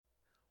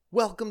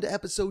Welcome to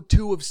episode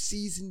 2 of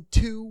season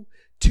 2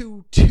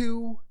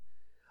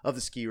 of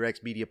the Ski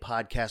Rex Media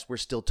Podcast. We're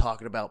still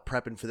talking about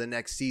prepping for the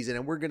next season,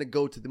 and we're going to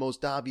go to the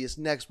most obvious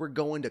next. We're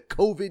going to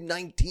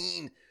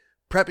COVID-19,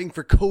 prepping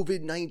for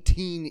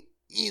COVID-19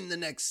 in the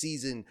next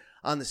season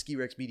on the Ski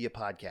Rex Media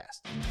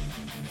Podcast.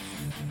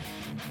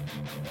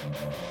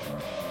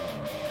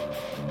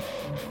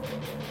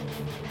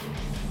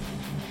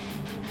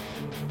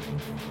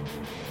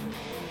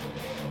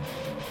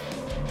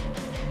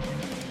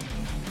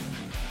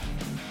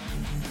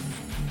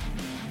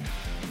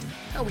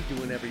 How we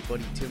doing,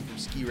 everybody? Tim from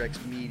Ski Rex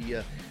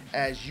Media.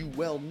 As you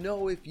well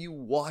know, if you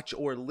watch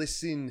or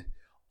listen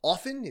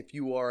often, if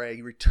you are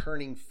a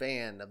returning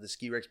fan of the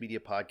Ski Rex Media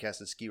Podcast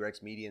at Ski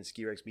Rex Media and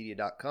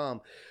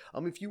skirexmedia.com,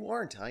 if you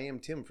aren't, I am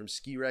Tim from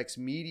Ski Rex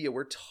Media.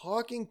 We're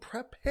talking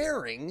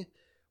preparing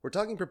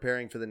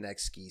for the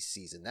next ski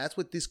season. That's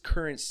what this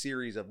current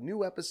series of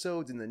new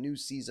episodes in the new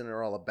season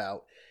are all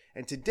about.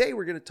 And today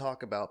we're going to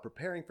talk about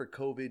preparing for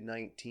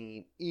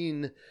COVID-19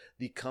 in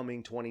the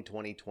coming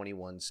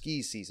 2020-21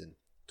 ski season.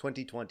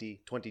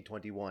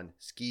 2020-2021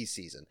 ski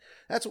season.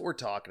 That's what we're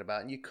talking about.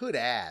 And you could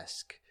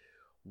ask,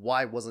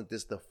 why wasn't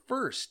this the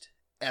first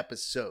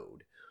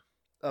episode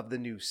of the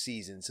new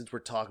season, since we're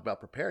talking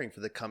about preparing for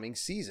the coming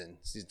season?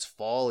 Since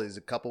fall is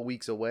a few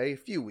weeks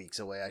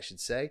away, I should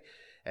say,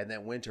 and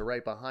then winter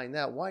right behind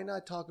that. Why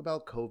not talk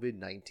about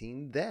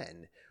COVID-19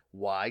 then?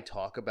 Why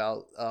talk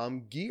about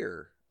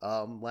gear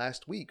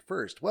last week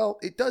first? Well,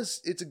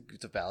 it's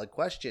a valid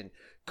question.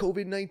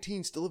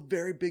 COVID-19 still a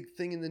very big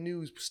thing in the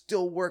news,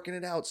 still working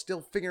it out,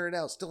 still figuring it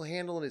out, still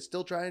handling it,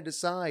 still trying to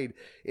decide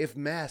if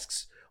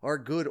masks are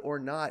good or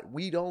not.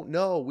 We don't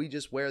know. We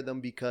just wear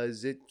them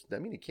because it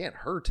can't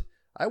hurt.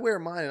 I wear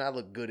mine and I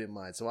look good in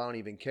mine, so I don't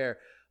even care.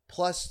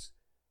 Plus,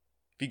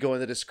 if you go in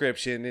the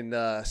description in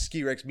the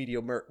Ski Rex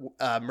Media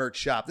merch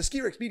shop, the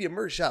Ski Rex Media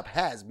merch shop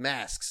has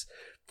masks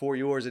for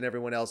yours and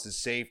everyone else's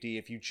safety.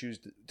 If you choose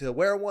to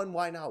wear one,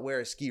 why not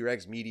wear a Ski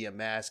Rex Media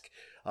mask?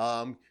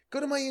 Go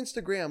to my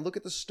Instagram, look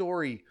at the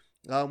story.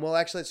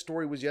 Actually, that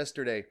story was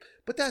yesterday,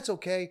 but that's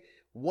okay.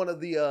 One of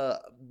the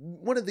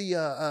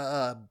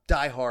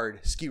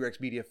diehard Ski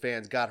Rex Media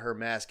fans got her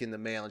mask in the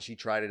mail, and she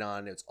tried it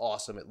on. It's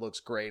awesome. It looks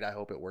great. I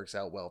hope it works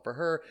out well for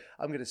her.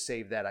 I'm going to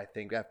save that, I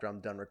think, after I'm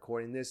done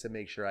recording this and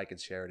make sure I can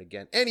share it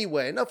again.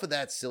 Anyway, enough of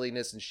that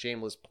silliness and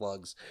shameless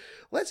plugs.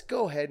 Let's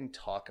go ahead and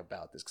talk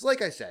about this. Because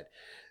like I said,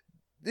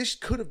 this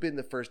could have been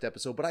the first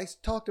episode, but I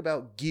talked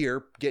about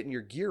gear, getting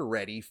your gear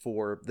ready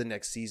for the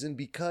next season,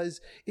 because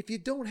if you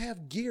don't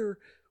have gear,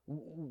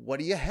 what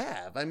do you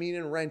have? I mean,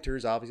 in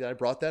renters, obviously, I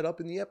brought that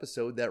up in the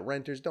episode, that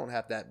renters don't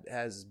have that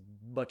as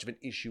much of an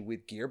issue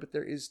with gear, but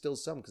there is still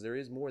some, because there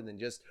is more than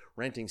just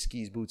renting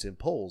skis, boots, and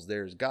poles.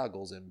 There's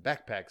goggles and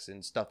backpacks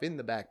and stuff in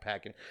the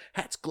backpack, and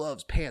hats,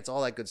 gloves, pants,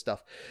 all that good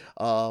stuff.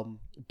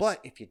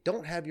 But if you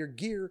don't have your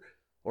gear,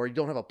 or you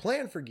don't have a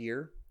plan for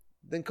gear,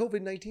 then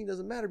COVID-19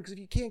 doesn't matter, because if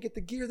you can't get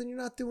the gear, then you're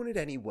not doing it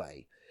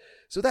anyway.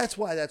 So that's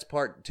why that's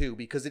part 2,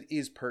 because it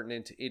is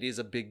pertinent. It is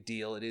a big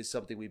deal. It is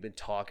something we've been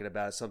talking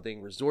about. It's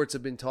something resorts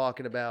have been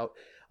talking about.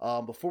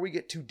 Before we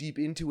get too deep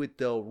into it,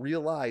 though,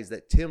 realize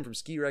that Tim from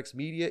Ski Rex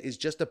Media is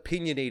just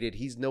opinionated.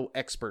 He's no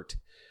expert.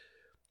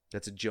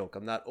 That's a joke.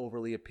 I'm not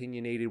overly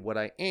opinionated. What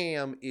I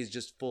am is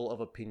just full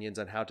of opinions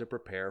on how to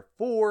prepare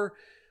for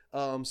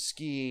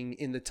skiing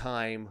in the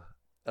time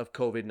of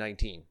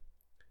COVID-19.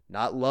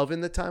 Not love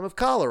in the time of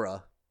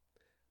cholera,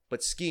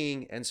 but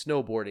skiing and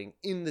snowboarding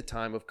in the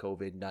time of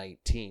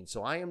COVID-19.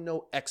 So I am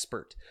no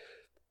expert.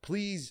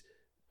 Please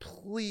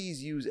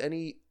use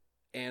any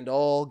and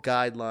all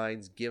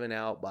guidelines given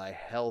out by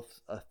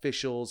health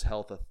officials,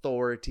 health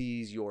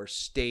authorities, your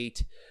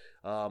state,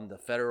 the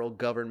federal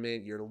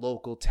government, your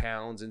local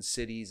towns and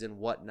cities and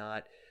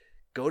whatnot.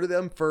 Go to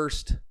them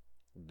first.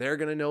 They're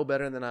going to know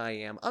better than I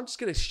am. I'm just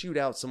going to shoot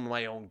out some of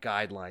my own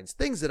guidelines,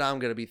 things that I'm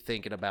going to be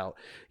thinking about,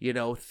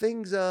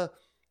 things that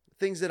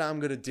I'm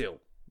going to do.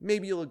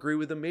 Maybe you'll agree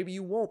with them, maybe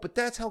you won't, but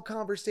that's how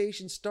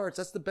conversation starts.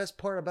 That's the best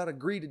part about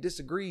agree to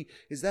disagree,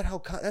 is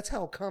that's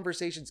how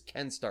conversations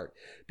can start.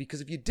 Because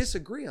if you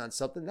disagree on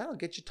something, that'll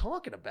get you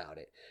talking about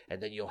it.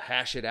 And then you'll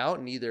hash it out,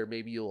 and either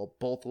maybe you'll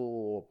both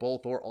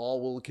or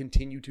all will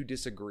continue to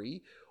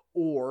disagree,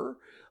 or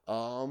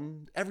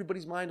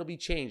everybody's mind will be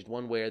changed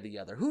one way or the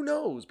other. Who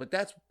knows? But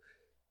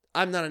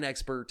I'm not an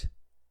expert.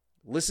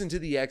 Listen to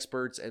the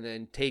experts and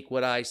then take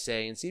what I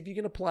say and see if you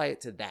can apply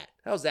it to that.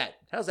 How's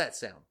that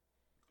sound?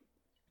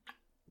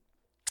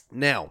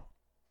 Now,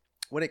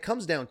 when it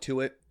comes down to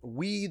it,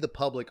 we, the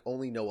public,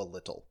 only know a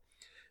little,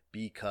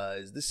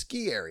 because the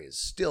ski areas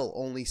still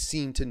only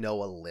seem to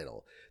know a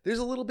little. There's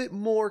a little bit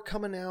more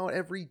coming out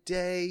every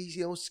day,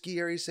 ski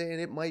areas saying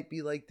it might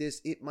be like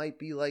this, it might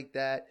be like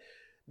that.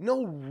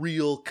 No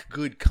real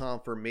good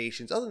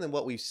confirmations other than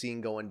what we've seen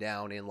going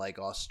down in like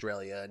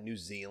Australia, New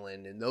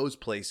Zealand, and those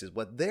places,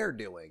 what they're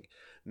doing.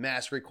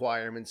 Mask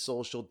requirements,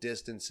 social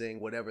distancing,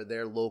 whatever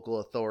their local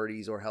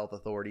authorities or health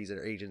authorities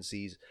or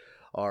agencies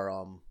are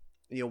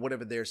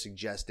whatever they're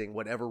suggesting,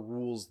 whatever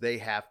rules they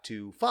have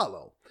to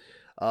follow.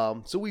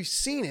 So we've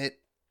seen it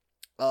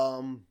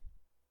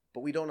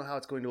but we don't know how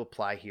it's going to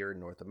apply here in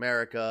North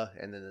America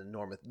and then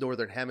the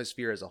northern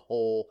hemisphere as a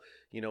whole,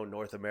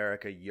 North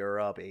America,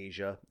 Europe,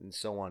 Asia, and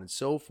so on and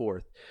so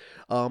forth.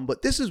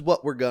 But this is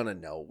what we're going to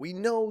know. We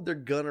know they're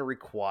going to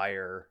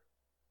require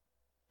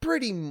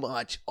pretty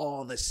much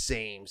all the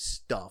same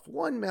stuff.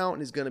 One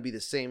mountain is going to be the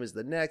same as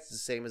the next, the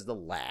same as the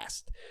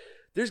last.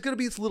 There's going to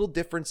be little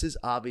differences,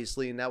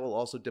 obviously, and that will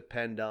also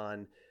depend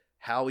on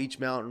how each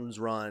mountain's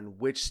run,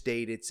 which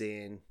state it's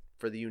in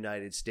for the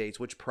United States,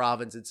 which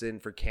province it's in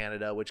for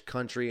Canada, which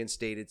country and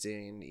state it's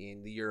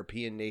in the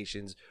European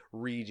nations,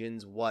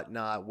 regions,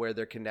 whatnot, where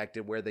they're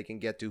connected, where they can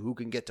get to, who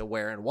can get to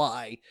where and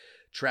why,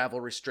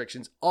 travel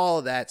restrictions, all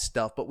of that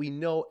stuff. But we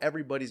know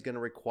everybody's going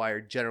to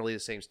require generally the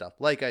same stuff.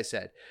 Like I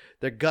said,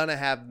 they're going to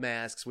have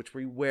masks, which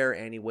we wear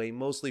anyway,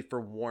 mostly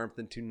for warmth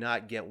and to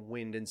not get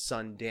wind and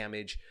sun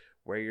damage.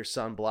 Wear your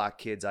sunblock,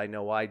 kids. I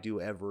know I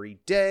do every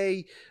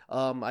day.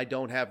 I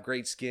don't have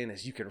great skin,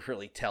 as you can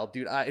really tell.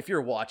 Dude, if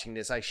you're watching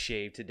this, I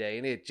shaved today,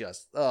 and it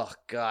just, oh,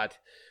 God.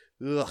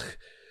 Ugh.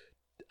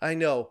 I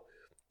know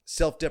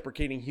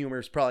self-deprecating humor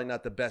is probably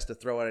not the best to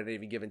throw out at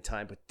any given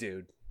time, but,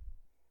 dude,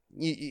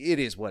 it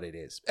is what it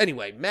is.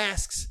 Anyway,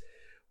 masks.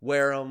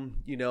 Wear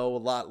them, a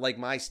lot like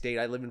my state.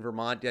 I live in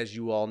Vermont, as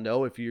you all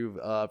know. If you're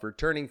a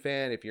returning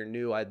fan, if you're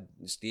new,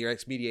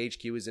 DRX Media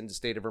HQ is in the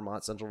state of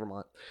Vermont, central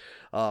Vermont.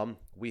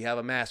 We have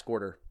a mask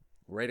order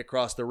right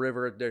across the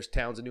river. There's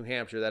towns in New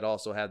Hampshire that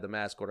also have the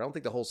mask order. I don't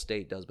think the whole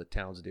state does, but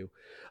towns do.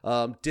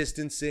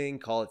 Distancing,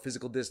 call it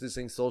physical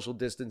distancing, social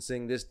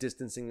distancing, this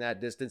distancing, that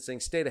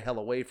distancing. Stay the hell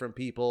away from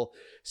people.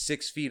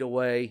 6 feet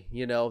away,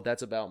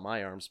 that's about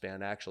my arm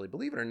span, actually.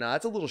 Believe it or not,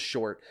 it's a little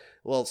short.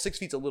 Well, 6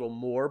 feet's a little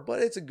more,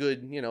 but it's a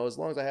good, as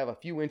long as I have a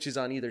few inches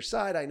on either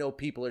side, I know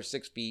people are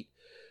 6 feet.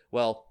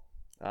 Well,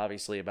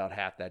 obviously about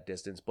half that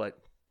distance, but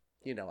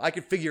I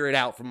could figure it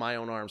out from my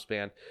own arm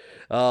span.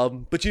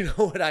 But you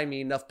know what I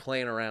mean? Enough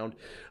playing around.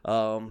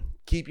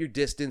 Keep your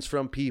distance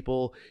from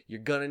people. You're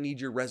going to need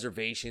your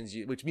reservations,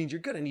 which means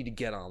you're going to need to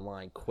get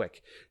online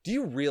quick. Do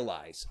you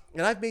realize,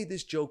 and I've made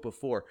this joke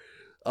before,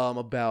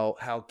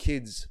 about how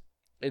kids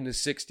in the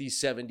 60s,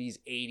 70s,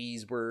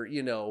 80s were,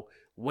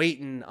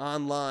 waiting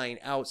online,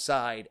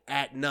 outside,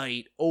 at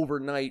night,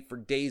 overnight for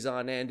days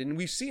on end. And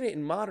we've seen it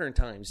in modern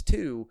times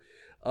too.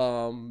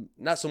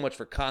 Not so much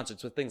for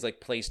concerts, but things like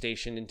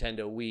PlayStation,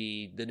 Nintendo,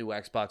 Wii, the new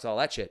Xbox, all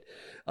that shit.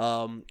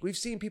 We've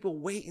seen people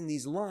wait in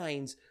these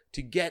lines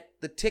to get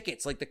the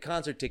tickets, like the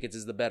concert tickets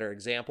is the better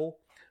example.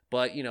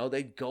 But,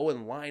 they go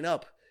and line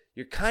up.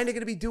 You're kind of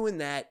going to be doing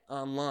that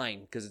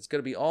online because it's going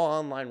to be all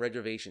online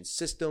reservation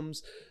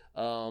systems.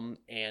 You're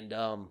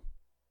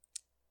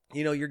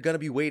going to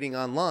be waiting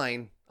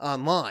online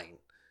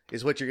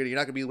is what you're not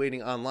going to be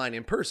waiting online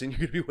in person. You're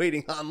going to be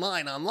waiting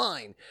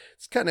online.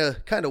 It's kind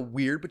of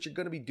weird, but you're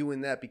going to be doing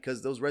that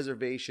because those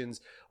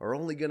reservations are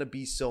only going to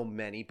be so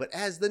many. But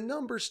as the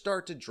numbers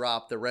start to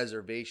drop, the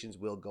reservations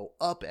will go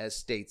up as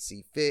states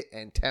see fit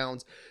and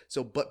towns.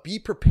 But be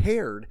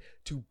prepared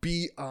to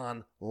be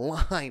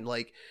online.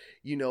 Like,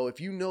 if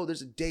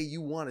there's a day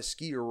you want to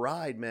ski or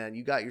ride, man,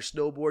 you got your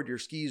snowboard, your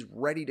skis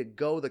ready to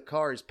go, the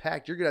car is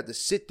packed, you're going to have to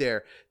sit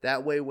there.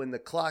 That way, when the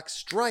clock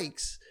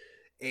strikes,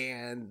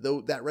 and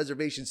that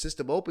reservation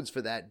system opens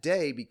for that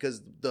day,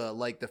 because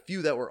the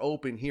few that were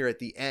open here at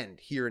the end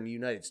here in the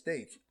United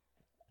States,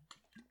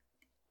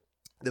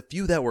 the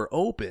few that were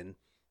open,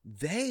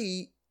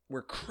 they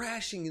were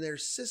crashing their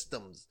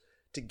systems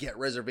to get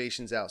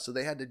reservations out. So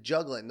they had to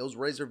juggle it. And those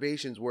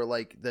reservations were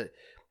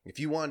if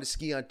you wanted to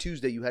ski on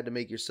Tuesday, you had to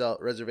make your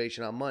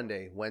reservation on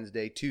Monday,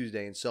 Wednesday,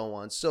 Tuesday, and so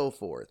on and so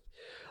forth.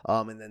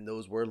 And then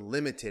those were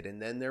limited. And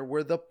then there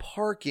were the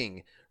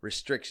parking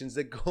restrictions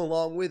that go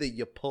along with it.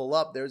 You pull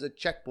up, there's a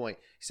checkpoint.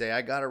 You say,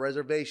 I got a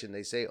reservation.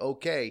 They say,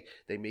 okay.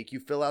 They make you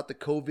fill out the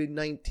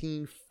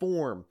COVID-19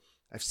 form.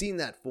 I've seen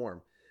that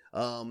form.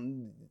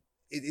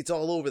 It's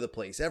all over the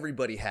place.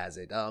 Everybody has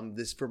it.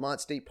 This Vermont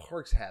State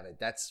Parks have it.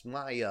 That's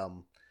my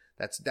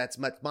that's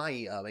my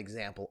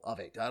example of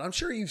it. And I'm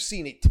sure you've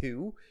seen it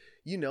too.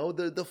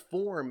 The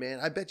form, man.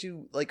 I bet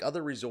you like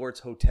other resorts,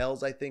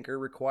 hotels, I think are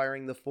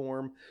requiring the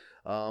form.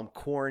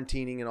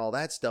 Quarantining and all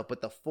that stuff,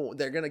 but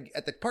they're gonna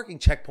at the parking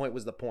checkpoint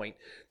was the point.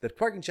 The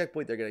parking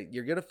checkpoint,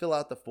 you're gonna fill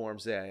out the form,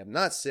 say I am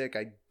not sick,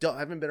 I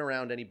haven't been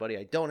around anybody,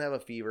 I don't have a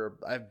fever,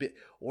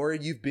 or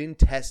you've been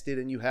tested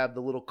and you have the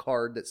little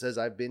card that says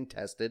I've been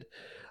tested.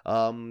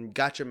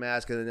 Got your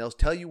mask, and then they'll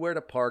tell you where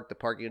to park. The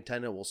parking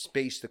attendant will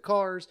space the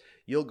cars.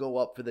 You'll go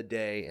up for the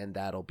day, and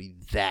that'll be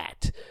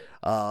that.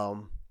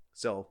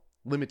 So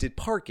limited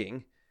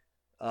parking,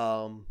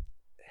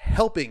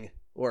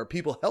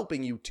 people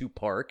helping you to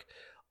park,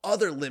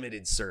 other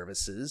limited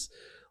services.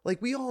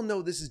 Like, we all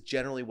know this is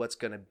generally what's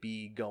going to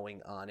be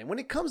going on. And when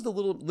it comes to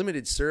little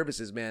limited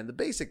services, man, the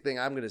basic thing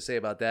I'm going to say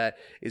about that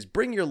is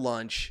bring your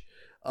lunch.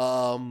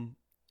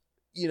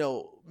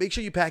 make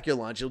sure you pack your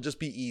lunch. It'll just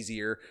be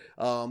easier.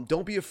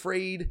 Don't be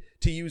afraid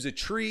to use a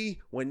tree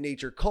when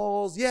nature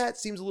calls. Yeah, it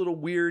seems a little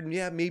weird, and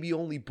yeah, maybe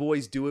only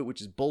boys do it,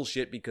 which is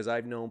bullshit because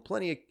I've known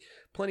plenty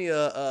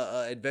of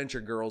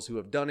adventure girls who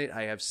have done it.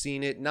 I have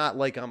seen it. Not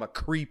like I'm a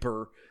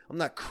creeper. I'm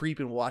not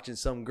creeping watching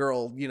some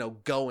girl,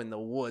 go in the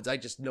woods. I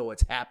just know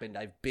it's happened.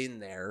 I've been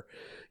there.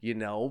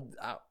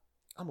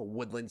 I'm a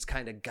woodlands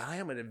kind of guy.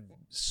 I'm a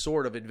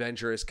sort of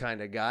adventurous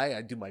kind of guy.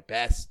 I do my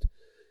best.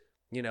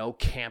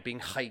 Camping,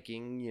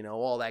 hiking,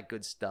 all that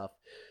good stuff.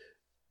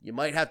 You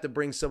might have to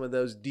bring some of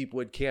those deep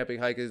wood camping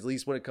hikers, at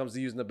least when it comes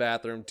to using the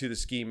bathroom, to the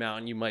ski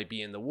mountain. You might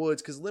be in the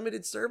woods because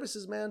limited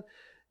services, man,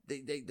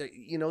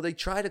 they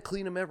try to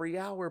clean them every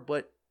hour,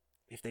 but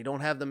if they don't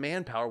have the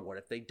manpower, what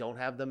if they don't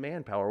have the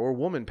manpower or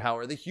woman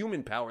power, the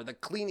human power, the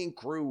cleaning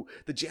crew,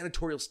 the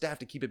janitorial staff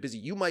to keep it busy?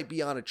 You might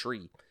be on a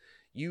tree.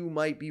 You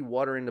might be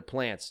watering the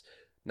plants.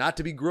 Not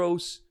to be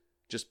gross,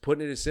 just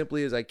putting it as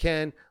simply as I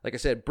can. Like I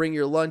said, bring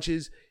your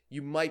lunches.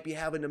 You might be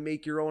having to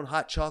make your own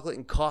hot chocolate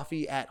and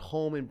coffee at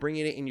home and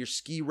bringing it in your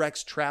Ski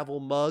Rex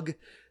travel mug.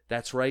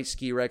 That's right,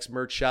 Ski Rex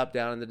merch shop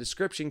down in the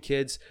description,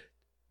 kids.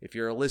 If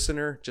you're a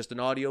listener, just an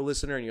audio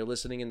listener, and you're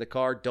listening in the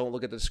car, don't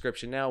look at the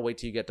description now. Wait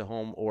till you get to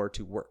home or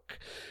to work.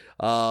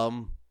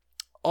 All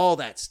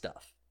that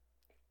stuff.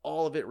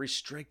 All of it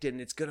restricted,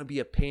 and it's going to be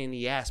a pain in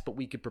the ass, but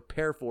we could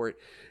prepare for it.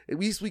 At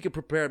least we could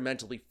prepare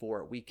mentally for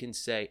it. We can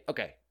say,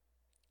 okay,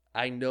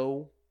 I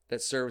know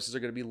that services are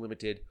going to be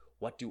limited.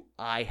 What do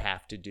I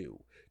have to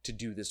do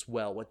this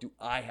well? What do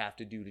I have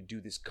to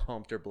do this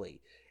comfortably?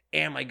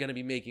 Am I going to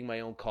be making my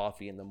own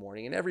coffee in the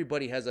morning? And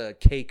everybody has a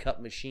K-cup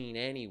machine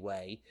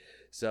anyway.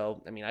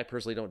 So, I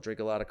personally don't drink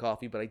a lot of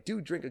coffee, but I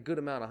do drink a good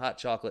amount of hot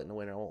chocolate in the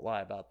winter. I won't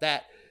lie about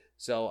that.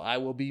 So I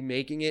will be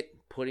making it,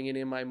 putting it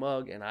in my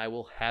mug, and I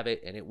will have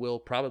it, and it will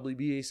probably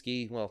be a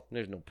ski. Well,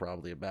 there's no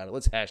probably about it.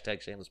 Let's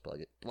hashtag shameless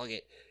plug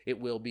it. It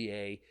will be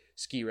a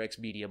Ski Rex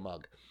Media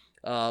mug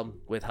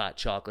with hot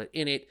chocolate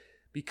in it,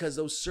 because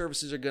those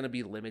services are going to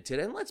be limited.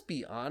 And let's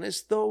be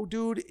honest, though,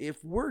 dude,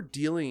 if we're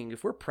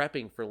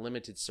prepping for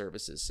limited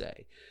services,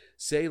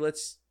 say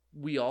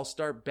we all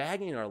start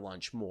bagging our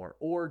lunch more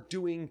or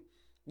doing,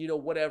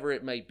 whatever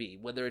it might be,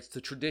 whether it's the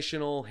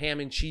traditional ham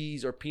and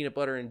cheese or peanut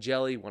butter and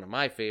jelly, one of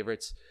my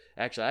favorites.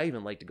 Actually, I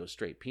even like to go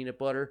straight peanut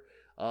butter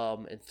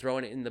and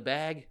throwing it in the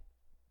bag.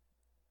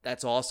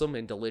 That's awesome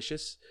and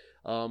delicious.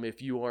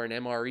 If you are an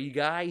MRE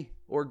guy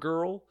or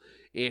girl,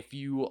 if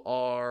you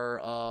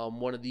are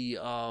one of the,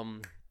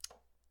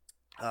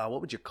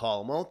 what would you call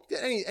them? Well,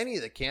 any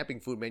of the camping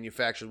food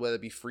manufacturers, whether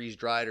it be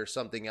freeze-dried or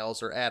something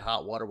else, or add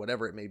hot water,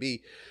 whatever it may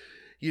be,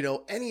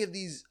 any of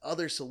these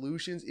other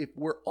solutions, if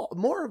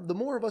the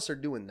more of us are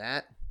doing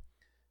that,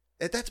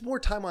 that's more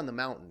time on the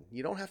mountain.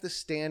 You don't have to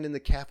stand in the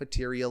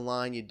cafeteria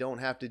line. You don't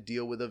have to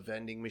deal with a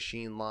vending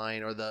machine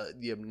line or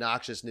the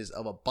obnoxiousness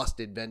of a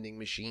busted vending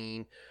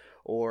machine,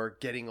 or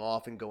getting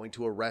off and going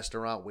to a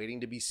restaurant, waiting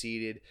to be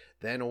seated,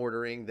 then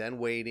ordering, then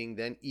waiting,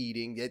 then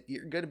eating.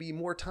 You're going to be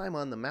more time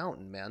on the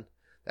mountain, man.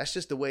 That's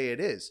just the way it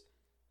is.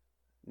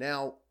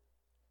 Now,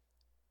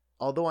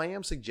 although I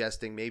am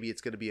suggesting maybe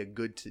it's going to be a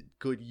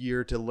good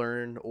year to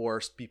learn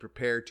or be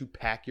prepared to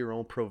pack your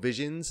own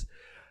provisions,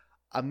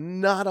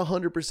 I'm not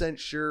 100%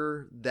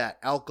 sure that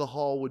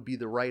alcohol would be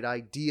the right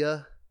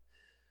idea.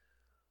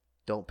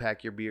 Don't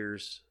pack your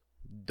beers.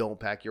 Don't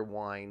pack your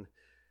wine.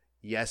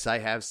 Yes, I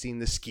have seen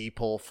the ski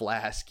pole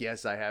flask.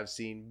 Yes, I have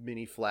seen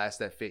mini flasks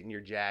that fit in your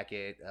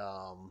jacket.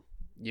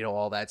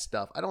 All that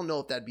stuff. I don't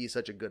know if that'd be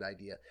such a good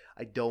idea.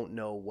 I don't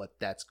know what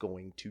that's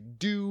going to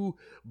do.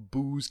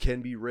 Booze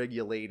can be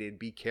regulated.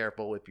 Be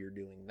careful if you're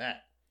doing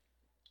that.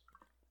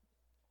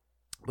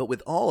 But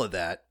with all of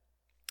that,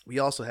 we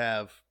also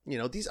have,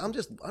 these. I'm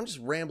just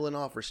rambling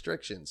off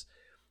restrictions.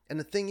 And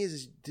the thing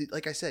is,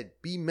 like I said,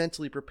 be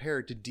mentally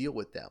prepared to deal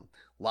with them.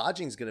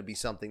 Lodging is going to be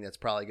something that's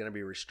probably going to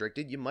be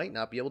restricted. You might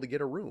not be able to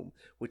get a room,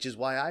 which is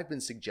why I've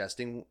been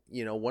suggesting,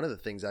 one of the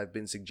things I've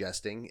been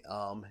suggesting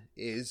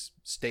is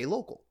stay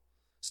local.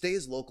 Stay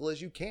as local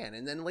as you can.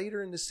 And then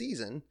later in the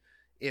season,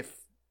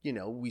 if,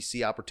 we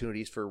see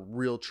opportunities for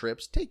real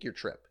trips, take your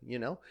trip,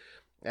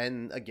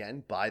 And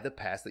again, buy the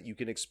pass that you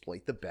can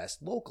exploit the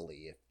best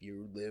locally. If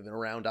you live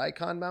around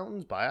Icon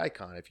Mountains, buy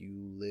Icon. If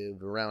you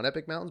live around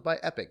Epic Mountains, buy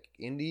Epic,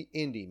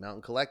 Indie,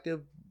 Mountain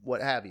Collective,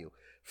 what have you.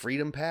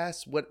 Freedom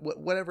Pass,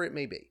 whatever it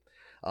may be.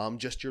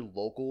 Just your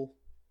local,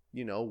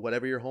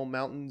 whatever your home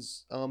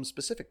mountain's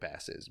specific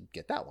pass is,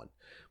 get that one.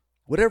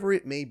 Whatever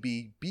it may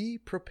be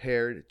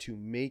prepared to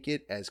make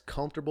it as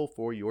comfortable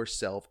for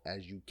yourself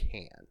as you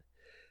can.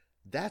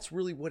 That's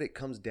really what it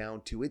comes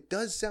down to. It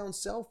does sound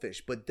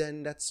selfish, but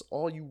then that's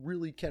all you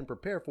really can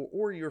prepare for,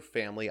 or your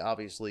family,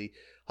 obviously,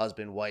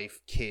 husband, wife,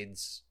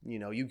 kids,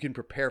 you can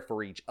prepare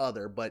for each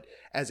other, but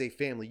as a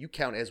family, you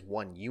count as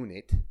one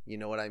unit, you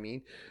know what I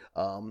mean?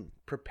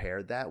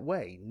 Prepare that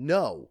way.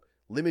 No,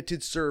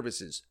 limited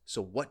services.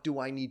 So what do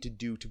I need to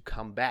do to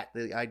combat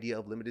the idea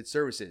of limited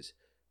services?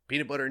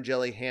 Peanut butter and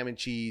jelly, ham and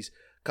cheese,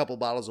 a couple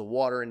bottles of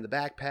water in the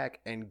backpack,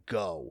 and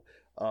go.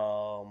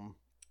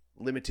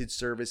 Limited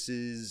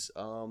services,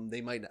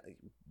 they might not,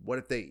 what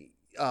if they,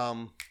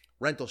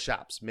 rental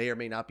shops may or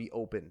may not be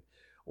open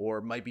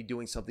or might be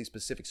doing something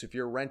specific. So if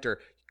you're a renter,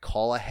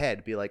 call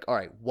ahead. Be like, all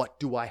right, what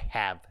do I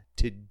have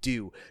to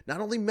do?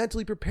 Not only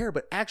mentally prepare,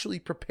 but actually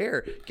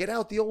prepare. Get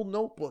out the old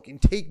notebook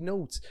and take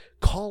notes.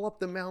 Call up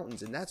the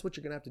mountains. And that's what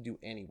you're going to have to do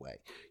anyway.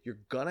 You're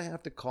going to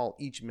have to call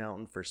each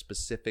mountain for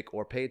specific,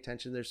 or pay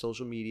attention to their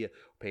social media,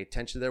 pay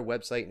attention to their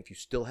website. And if you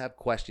still have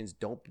questions,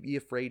 don't be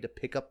afraid to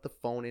pick up the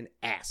phone and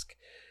ask,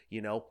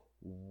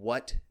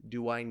 what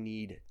do I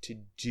need to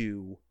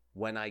do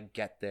when I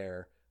get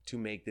there to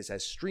make this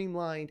as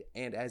streamlined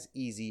and as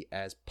easy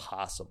as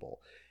possible?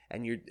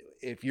 And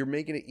if you're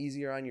making it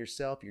easier on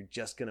yourself, you're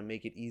just going to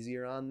make it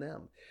easier on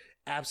them.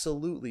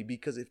 Absolutely.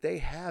 Because if they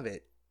have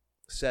it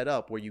set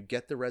up where you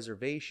get the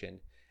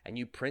reservation and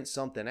you print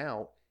something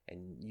out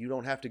and you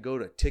don't have to go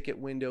to ticket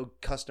window,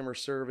 customer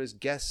service,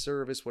 guest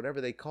service, whatever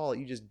they call it,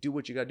 you just do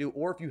what you got to do.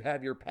 Or if you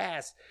have your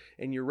pass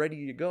and you're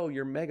ready to go,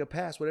 your mega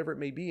pass, whatever it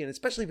may be, and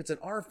especially if it's an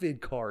RFID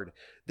card,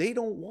 they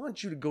don't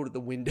want you to go to the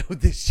window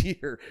this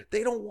year.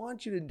 They don't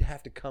want you to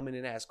have to come in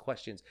and ask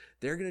questions.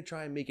 They're going to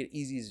try and make it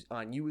easy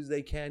on you as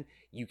they can.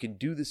 You can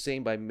do the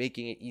same by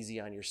making it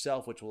easy on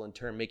yourself, which will in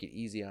turn make it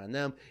easy on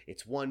them.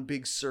 It's one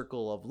big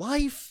circle of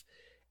life.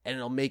 And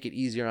it'll make it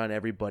easier on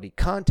everybody.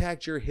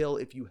 Contact your hill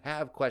if you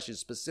have questions,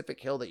 specific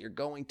hill that you're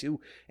going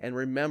to. And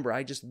remember,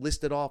 I just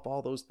listed off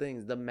all those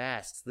things: the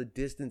masks, the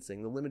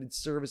distancing, the limited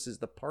services,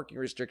 the parking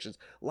restrictions,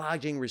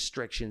 lodging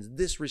restrictions,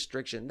 this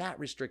restriction, that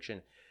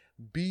restriction.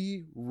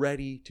 Be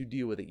ready to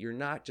deal with it. You're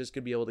not just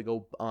going to be able to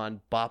go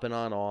on bopping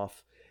on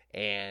off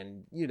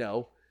and,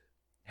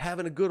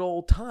 having a good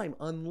old time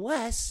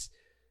unless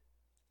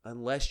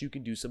you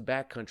can do some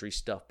backcountry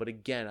stuff. But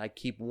again, I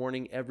keep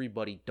warning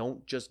everybody,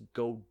 don't just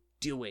go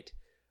do it.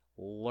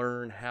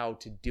 Learn how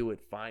to do it.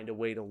 Find a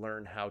way to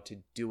learn how to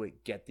do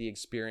it. Get the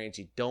experience.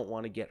 You don't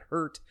want to get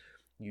hurt.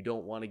 You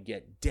don't want to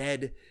get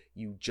dead.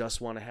 You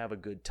just want to have a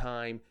good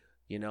time.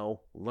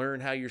 Learn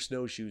how your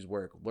snowshoes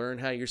work. Learn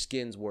how your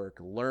skins work.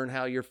 Learn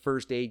how your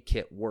first aid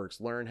kit works.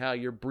 Learn how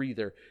your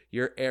breather,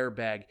 your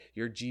airbag,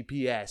 your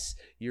GPS,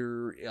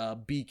 your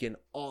beacon,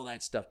 all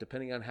that stuff,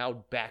 depending on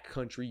how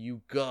backcountry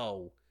you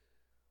go.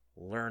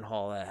 Learn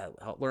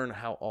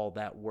how all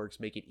that works.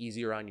 Make it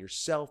easier on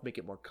yourself. Make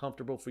it more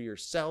comfortable for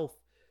yourself.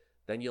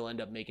 Then you'll end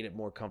up making it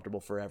more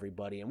comfortable for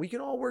everybody. And we can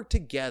all work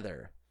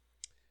together.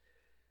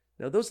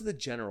 Now, those are the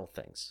general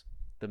things.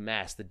 The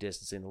mask, the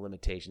distancing, the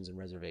limitations, and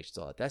reservations,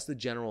 all that. That's the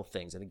general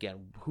things. And again,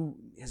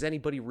 has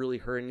anybody really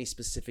heard any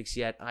specifics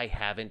yet? I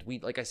haven't.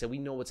 Like I said, we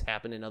know what's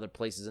happened in other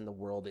places in the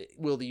world.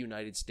 Will the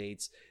United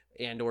States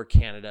and or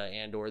Canada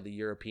and or the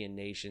European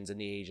nations and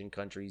the Asian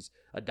countries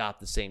adopt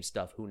the same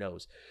stuff? Who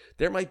knows?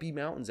 There might be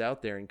mountains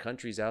out there and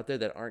countries out there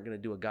that aren't going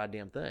to do a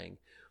goddamn thing.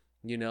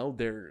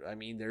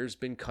 There's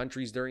been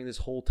countries during this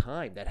whole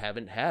time that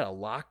haven't had a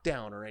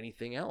lockdown or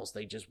anything else.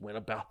 They just went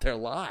about their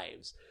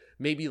lives.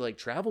 Maybe like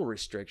travel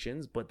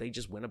restrictions, but they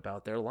just went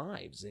about their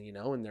lives,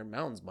 and their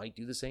mountains might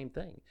do the same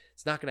thing.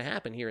 It's not going to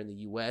happen here in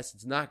the U.S.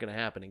 It's not going to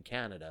happen in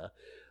Canada.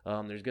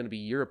 There's going to be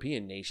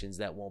European nations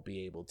that won't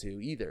be able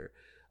to either.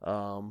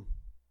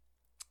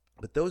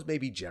 But those may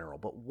be general.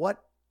 But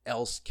what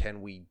else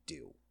can we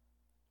do?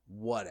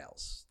 What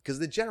else? Because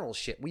the general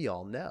shit we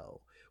all know.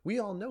 We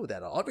all know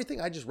that.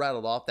 Everything I just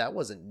rattled off, that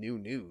wasn't new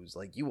news.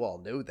 Like, you all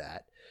know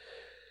that.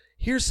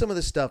 Here's some of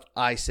the stuff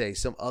I say,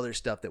 some other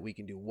stuff that we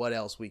can do. What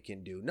else we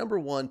can do? Number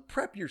one,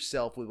 prep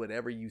yourself with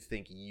whatever you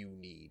think you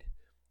need.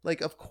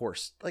 Like, of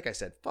course, like I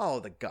said, follow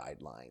the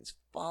guidelines,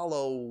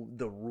 follow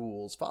the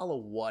rules, follow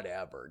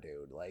whatever,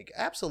 dude. Like,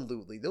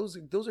 absolutely. Those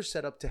are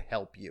set up to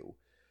help you.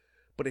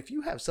 But if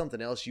you have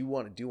something else you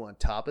want to do on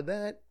top of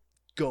that,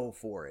 go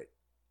for it.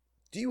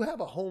 Do you have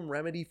a home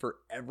remedy for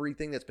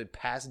everything that's been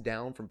passed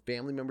down from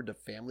family member to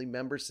family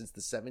member since the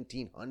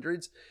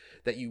 1700s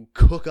that you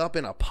cook up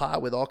in a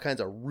pot with all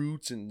kinds of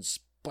roots and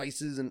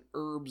spices and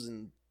herbs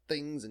and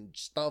things and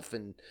stuff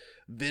and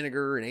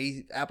vinegar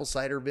and apple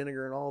cider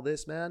vinegar and all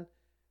this, man?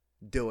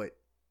 Do it.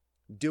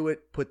 Do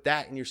it. Put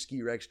that in your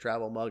Ski Rex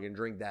travel mug and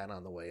drink that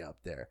on the way up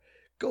there.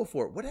 Go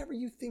for it. Whatever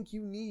you think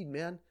you need,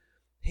 man.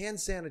 Hand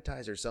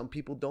sanitizer. Some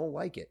people don't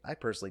like it. I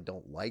personally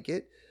don't like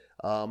it.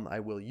 I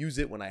will use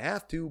it when I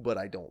have to, but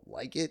I don't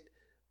like it.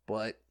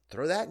 But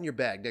throw that in your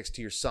bag next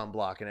to your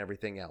sunblock and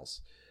everything else.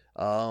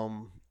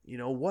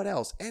 What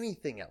else?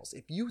 Anything else.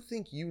 If you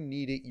think you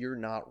need it, you're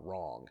not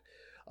wrong.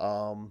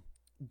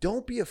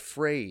 Don't be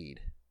afraid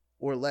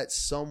or let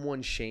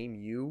someone shame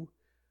you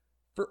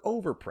for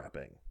over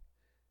prepping.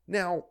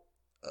 Now,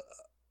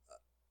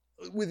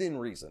 within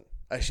reason,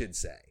 I should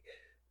say.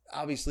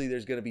 Obviously,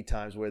 there's going to be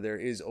times where there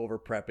is over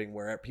prepping,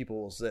 where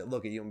people will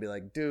look at you and be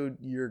like, dude,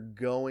 you're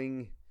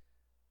going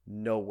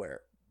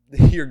nowhere.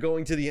 You're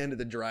going to the end of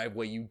the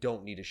driveway. You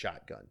don't need a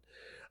shotgun.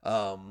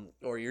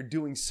 Or you're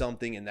doing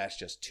something and that's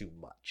just too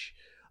much.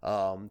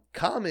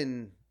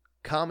 Common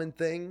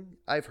thing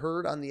I've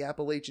heard on the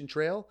Appalachian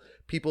Trail,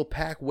 people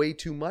pack way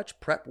too much,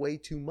 prep way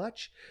too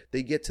much.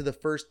 They get to the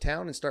first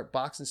town and start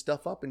boxing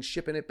stuff up and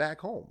shipping it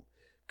back home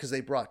because they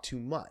brought too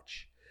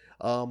much.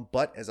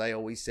 But as I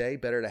always say,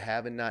 better to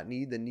have and not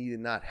need than need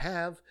and not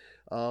have.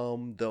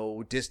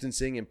 Though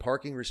distancing and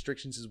parking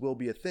restrictions will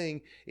be a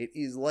thing, it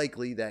is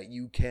likely that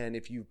you can,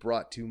 if you've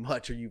brought too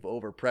much or you've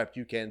over prepped,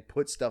 you can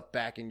put stuff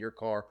back in your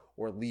car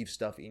or leave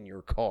stuff in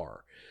your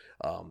car.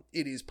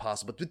 It is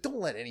possible, but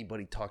don't let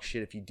anybody talk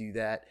shit if you do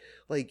that.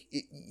 Like,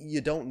 you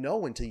don't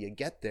know until you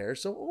get there,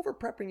 so over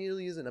prepping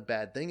really isn't a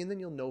bad thing, and then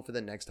you'll know for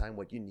the next time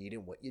what you need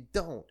and what you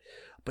don't.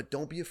 But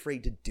don't be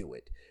afraid to do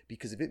it,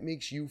 because if it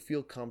makes you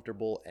feel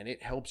comfortable and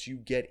it helps you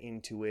get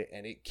into it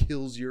and it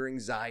kills your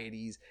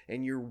anxieties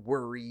and your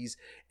worries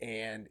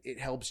and it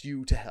helps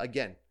you to,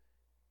 again,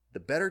 the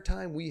better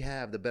time we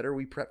have, the better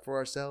we prep for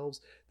ourselves,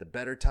 the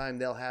better time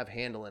they'll have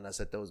handling us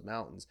at those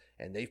mountains.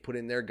 And they've put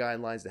in their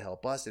guidelines to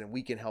help us, and if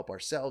we can help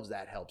ourselves,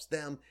 that helps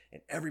them.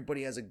 And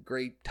everybody has a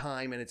great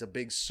time, and it's a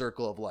big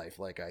circle of life,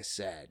 like I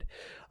said.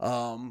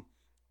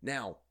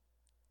 Now,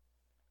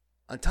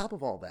 on top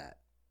of all that,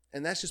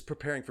 and that's just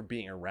preparing for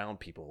being around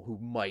people who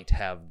might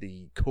have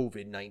the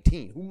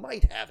COVID-19, who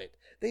might have it.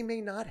 They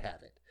may not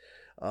have it.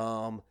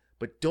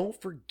 But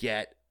don't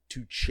forget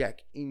to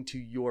check into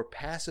your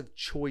pass of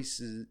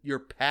choice.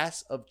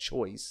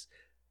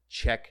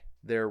 Check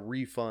their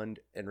refund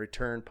and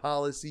return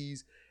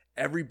policies.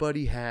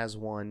 Everybody has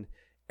one.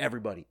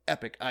 Everybody.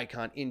 Epic,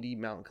 Icon, Indie,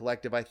 Mountain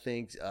Collective, I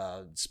think,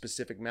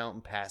 specific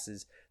mountain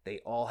passes. They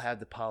all have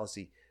the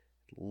policy.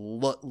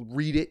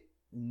 Read it,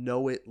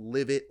 know it,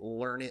 live it,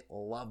 learn it,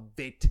 love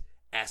it.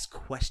 Ask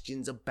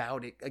questions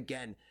about it.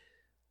 Again,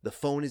 the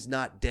phone is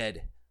not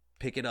dead.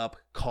 Pick it up,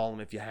 call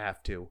them if you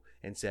have to,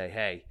 and say,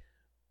 hey,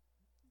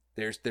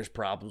 there's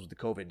problems with the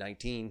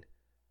COVID-19.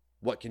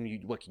 What can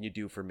you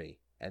do for me?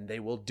 And they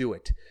will do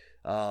it.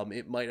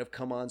 It might have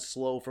come on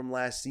slow from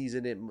last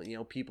season.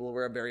 People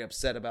were very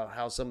upset about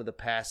how some of the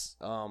past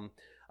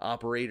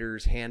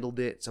operators handled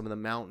it. Some of the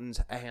mountains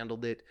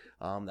handled it.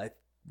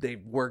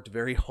 They've worked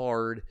very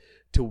hard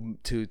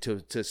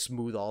to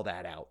smooth all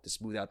that out, to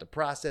smooth out the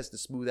process, to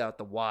smooth out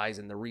the whys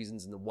and the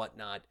reasons and the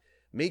whatnot.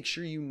 Make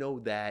sure you know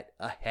that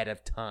ahead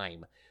of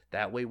time.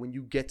 That way, when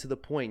you get to the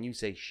point, you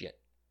say, shit,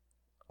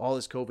 all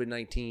this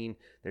COVID-19,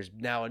 there's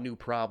now a new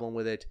problem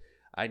with it.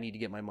 I need to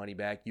get my money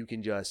back. You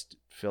can just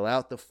fill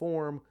out the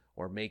form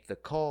or make the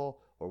call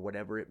or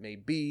whatever it may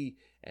be,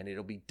 and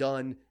it'll be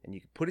done, and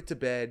you can put it to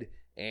bed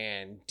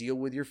and deal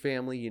with your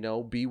family,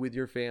 be with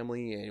your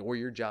family or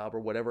your job or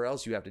whatever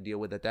else you have to deal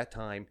with at that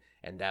time,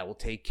 and that will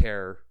take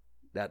care,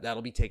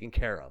 that'll be taken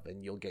care of,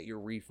 and you'll get your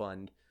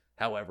refund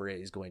however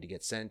it is going to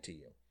get sent to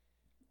you.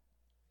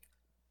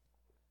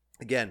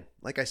 Again,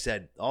 like I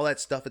said, all that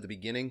stuff at the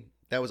beginning,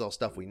 that was all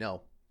stuff we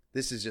know.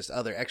 This is just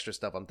other extra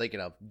stuff I'm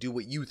thinking of. Do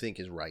what you think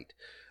is right.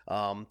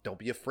 Don't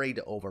be afraid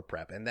to over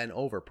prep and then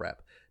over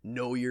prep.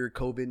 Know your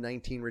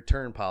COVID-19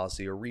 return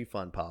policy or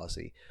refund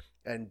policy.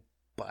 And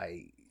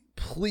by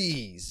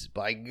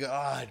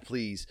God,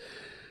 please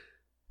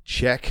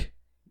check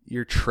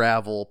your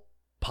travel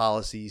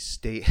policies,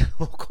 state and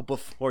local,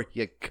 before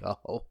you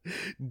go.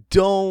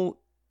 Don't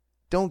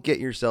get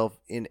yourself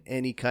in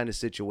any kind of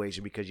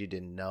situation because you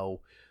didn't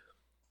know.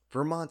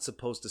 Vermont's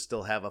supposed to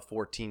still have a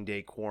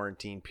 14-day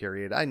quarantine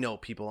period. I know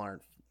people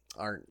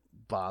aren't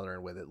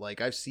bothering with it. Like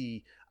I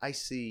see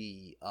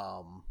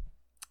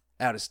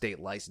out-of-state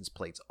license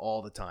plates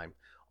all the time,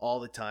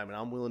 and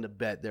I'm willing to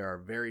bet there are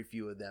very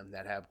few of them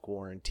that have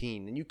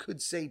quarantine. And you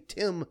could say,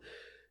 Tim,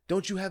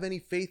 don't you have any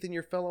faith in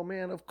your fellow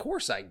man? Of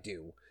course I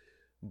do.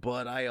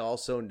 But I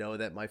also know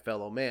that my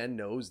fellow man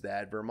knows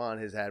that Vermont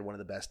has had one of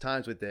the best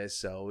times with this,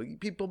 so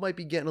people might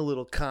be getting a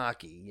little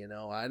cocky, and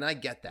I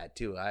get that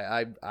too.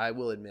 I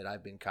will admit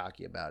I've been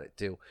cocky about it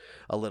too,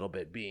 a little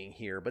bit being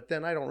here, but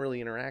then I don't really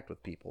interact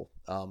with people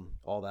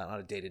all that on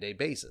a day-to-day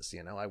basis.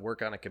 I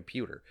work on a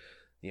computer.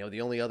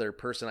 The only other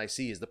person I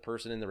see is the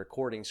person in the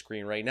recording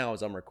screen right now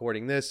as I'm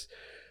recording this.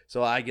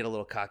 So I get a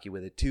little cocky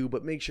with it too,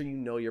 but make sure you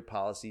know your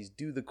policies,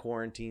 do the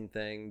quarantine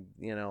thing,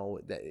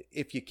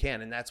 if you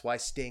can. And that's why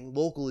staying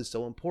local is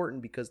so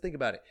important, because think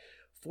about it,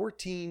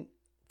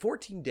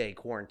 14-day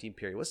quarantine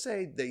period. Let's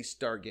say they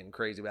start getting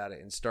crazy about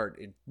it and start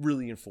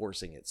really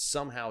enforcing it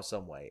somehow,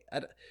 some way.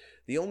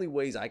 The only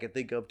ways I can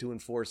think of to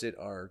enforce it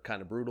are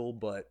kind of brutal,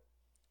 but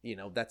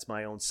that's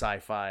my own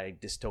sci-fi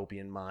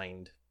dystopian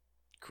mind,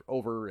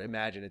 over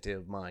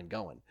imaginative mind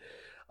going.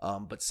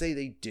 But say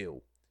they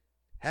do.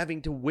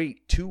 Having to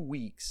wait 2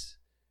 weeks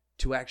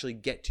to actually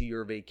get to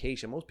your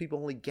vacation. Most people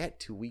only get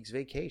 2 weeks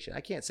vacation.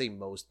 I can't say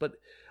most, but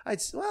I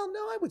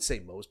would say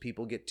most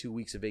people get 2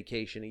 weeks of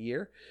vacation a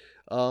year,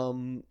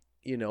 or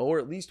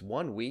at least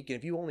 1 week. And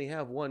if you only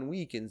have 1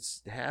 week and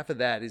half of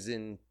that is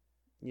in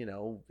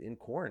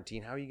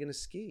quarantine, how are you going to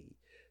ski?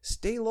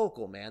 Stay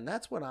local, man.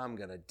 That's what I'm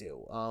going to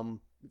do.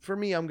 For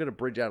me, I'm going to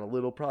bridge out a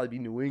little, probably be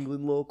New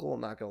England local.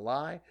 I'm not going to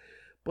lie,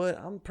 but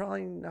I'm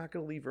probably not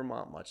going to leave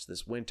Vermont much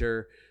this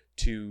winter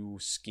to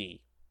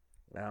ski.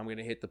 Now I'm going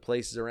to hit the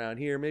places around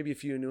here, maybe a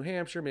few in New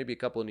Hampshire, maybe a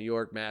couple in New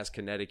York, Mass,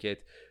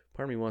 Connecticut.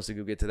 Part of me wants to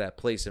go get to that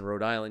place in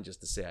Rhode Island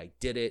just to say I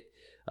did it.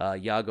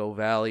 Yago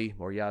Valley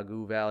or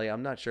Yagoo Valley.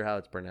 I'm not sure how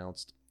it's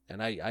pronounced.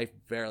 And I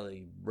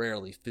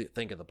rarely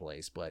think of the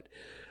place, but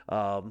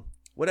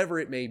whatever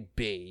it may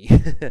be,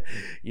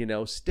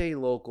 stay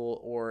local.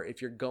 Or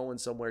if you're going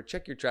somewhere,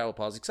 check your travel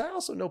policy. Because I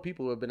also know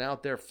people who have been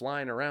out there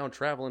flying around,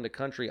 traveling the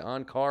country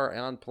on car,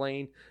 on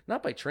plane,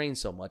 not by train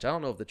so much. I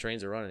don't know if the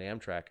trains are running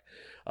Amtrak,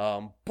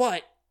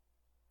 but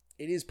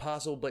it is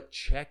possible. But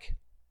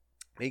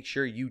make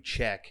sure you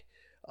check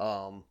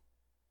all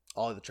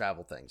of the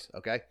travel things,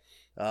 okay?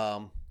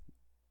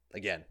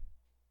 Again,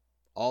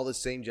 all the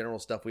same general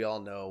stuff we all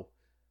know,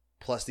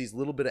 plus these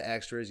little bit of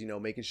extras,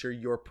 making sure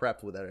you're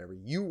prepped with whatever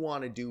you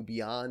want to do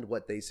beyond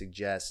what they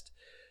suggest.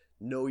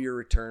 Know your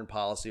return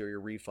policy or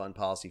your refund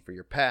policy for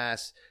your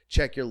pass.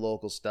 Check your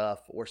local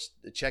stuff, or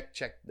check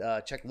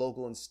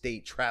local and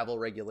state travel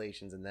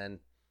regulations, and then,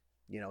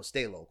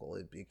 stay local.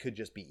 It could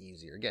just be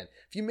easier. Again,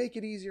 if you make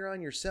it easier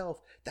on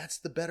yourself, that's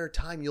the better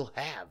time you'll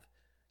have.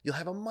 You'll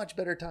have a much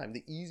better time.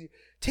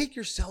 Take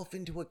yourself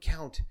into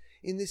account.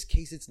 In this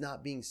case, it's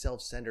not being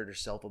self-centered or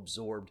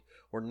self-absorbed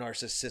or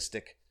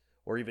narcissistic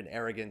or even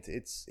arrogant.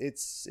 It's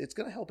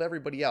going to help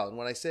everybody out. And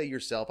when I say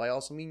yourself, I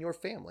also mean your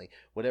family.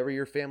 Whatever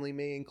your family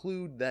may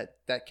include,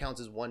 that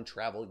counts as one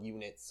travel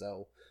unit.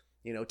 So,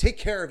 take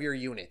care of your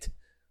unit.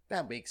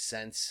 That makes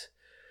sense.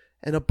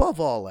 And above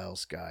all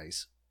else,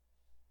 guys,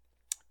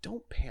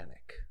 don't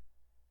panic.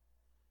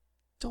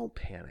 Don't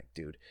panic,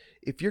 dude.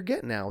 If you're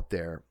getting out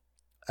there,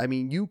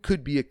 you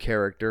could be a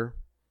character.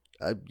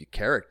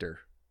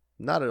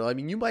 Not at all.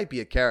 You might be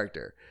a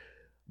character.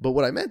 But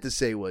what I meant to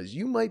say was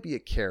you might be a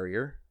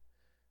carrier.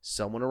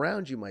 Someone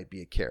around you might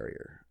be a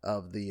carrier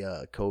of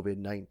the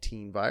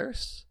COVID-19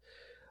 virus.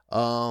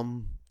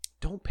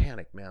 Don't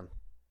panic, man.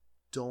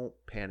 Don't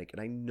panic.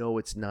 And I know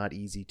it's not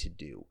easy to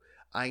do.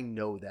 I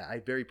know that. I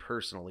very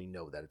personally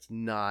know that. It's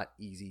not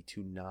easy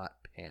to not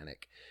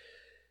panic.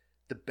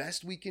 The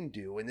best we can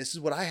do, and this is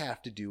what I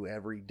have to do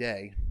every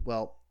day.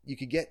 Well, you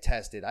could get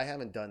tested. I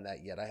haven't done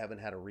that yet. I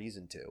haven't had a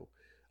reason to,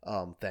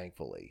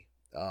 thankfully.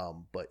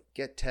 But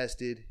get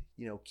tested,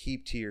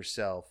 keep to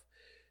yourself,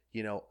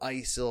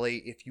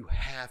 isolate if you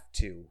have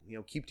to,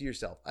 keep to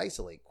yourself,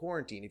 isolate,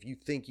 quarantine. If you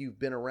think you've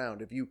been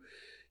around, if you,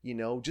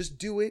 just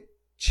do it,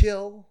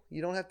 chill.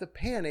 You don't have to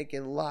panic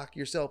and lock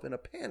yourself in a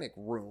panic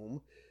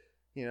room,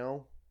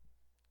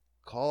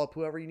 call up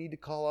whoever you need to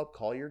call up,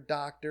 call your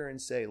doctor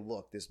and say,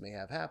 look, this may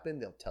have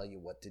happened. They'll tell you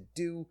what to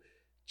do.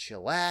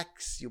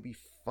 Chillax. You'll be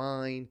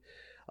fine.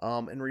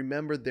 And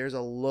remember, there's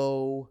a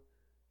low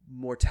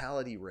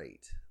mortality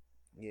rate.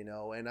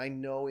 And I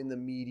know in the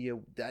media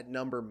that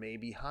number may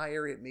be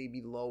higher, it may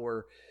be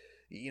lower.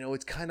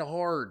 It's kind of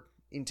hard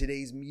in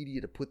today's media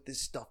to put this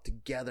stuff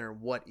together.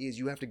 And what is,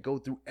 you have to go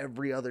through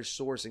every other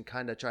source and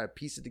kind of try to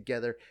piece it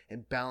together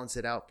and balance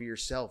it out for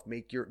yourself.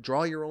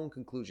 Draw your own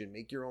conclusion,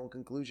 make your own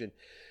conclusion.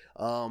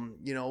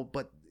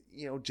 But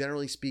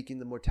generally speaking,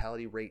 the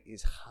mortality rate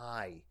is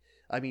high.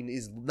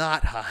 Is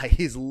not high,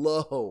 is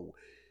low.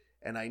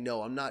 And I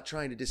know I'm not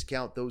trying to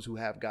discount those who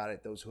have got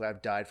it, those who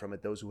have died from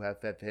it, those who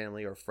have had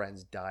family or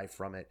friends die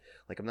from it.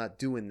 I'm not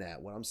doing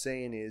that. What I'm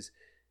saying is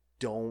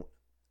don't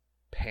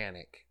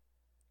panic,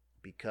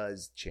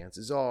 because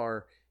chances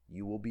are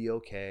you will be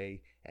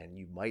okay and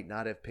you might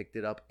not have picked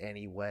it up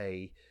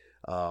anyway.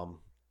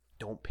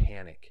 Don't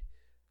panic.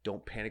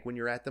 Don't panic when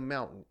you're at the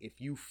mountain. If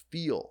you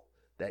feel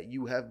that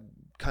you have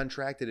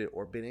contracted it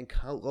or been in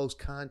close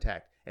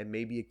contact and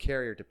maybe a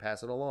carrier to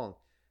pass it along,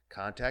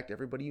 contact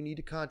everybody you need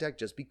to contact.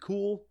 Just be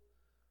cool.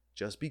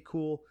 Just be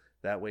cool.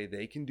 That way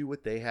they can do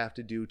what they have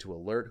to do to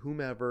alert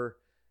whomever,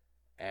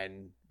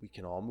 and we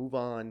can all move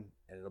on,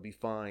 and it'll be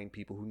fine.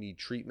 People who need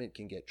treatment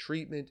can get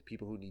treatment.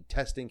 People who need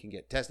testing can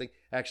get testing.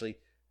 Actually,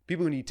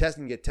 people who need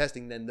testing get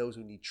testing. Then those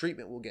who need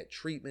treatment will get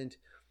treatment,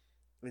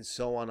 and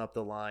so on up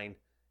the line,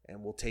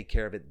 and we'll take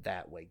care of it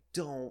that way.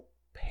 Don't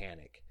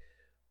panic.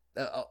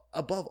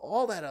 Above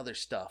all that other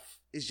stuff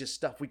is just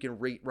stuff we can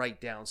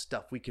write down,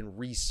 stuff we can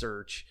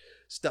research,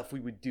 stuff we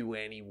would do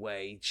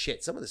anyway.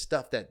 Shit, some of the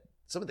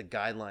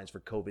guidelines for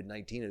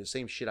COVID-19 are the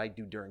same shit I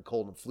do during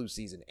cold and flu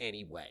season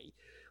anyway.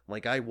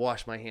 I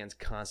wash my hands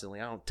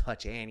constantly. I don't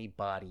touch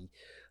anybody.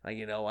 I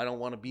don't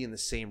want to be in the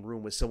same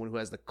room with someone who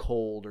has the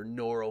cold or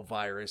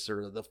norovirus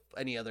or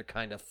any other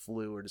kind of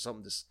flu or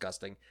something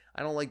disgusting.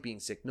 I don't like being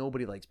sick.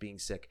 Nobody likes being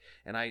sick.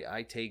 And I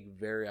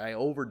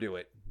overdo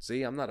it.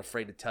 See, I'm not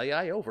afraid to tell you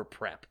I over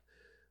prep.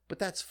 But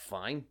that's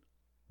fine.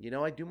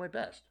 I do my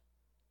best.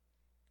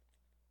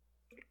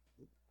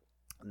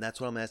 And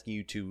that's what I'm asking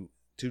you to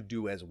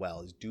do as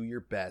well, is do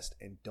your best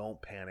and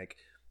don't panic.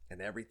 And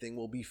everything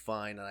will be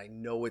fine. And I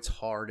know it's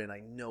hard and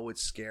I know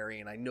it's scary.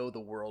 And I know the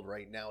world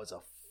right now is a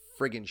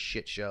friggin'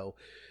 shit show,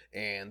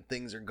 and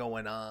things are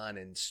going on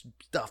and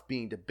stuff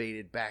being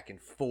debated back and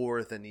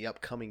forth, and the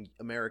upcoming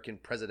American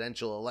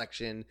presidential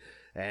election,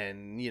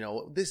 and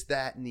this,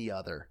 that, and the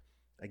other.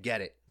 I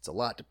get it. It's a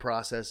lot to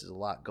process. There's a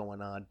lot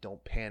going on.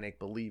 Don't panic.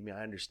 Believe me,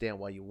 I understand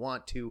why you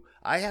want to.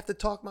 I have to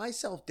talk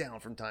myself down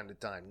from time to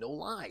time. No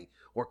lie.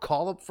 Or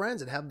call up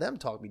friends and have them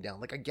talk me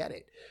down. I get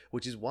it.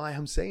 Which is why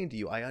I'm saying to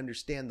you, I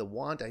understand the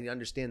want. I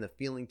understand the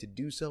feeling to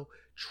do so.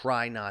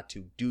 Try not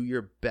to. Do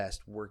your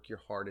best. Work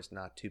your hardest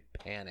not to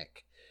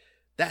panic.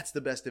 That's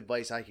the best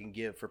advice I can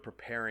give for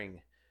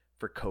preparing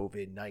for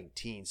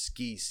COVID-19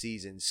 ski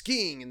season.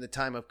 Skiing in the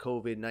time of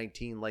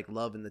COVID-19 like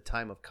love in the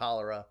time of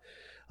cholera.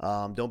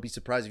 Don't be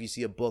surprised if you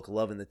see a book,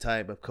 Love in the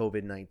Time of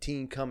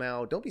COVID-19, come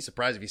out. Don't be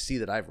surprised if you see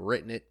that I've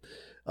written it,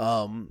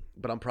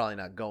 but I'm probably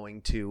not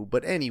going to.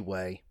 But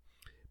anyway,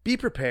 be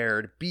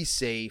prepared, be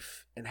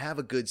safe, and have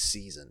a good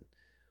season.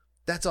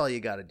 That's all you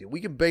got to do. We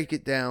can break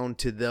it down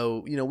to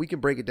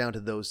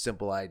those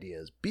simple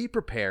ideas. Be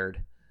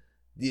prepared,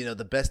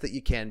 the best that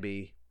you can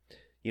be.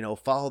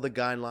 Follow the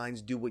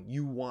guidelines, do what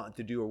you want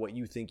to do or what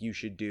you think you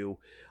should do.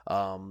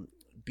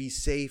 Be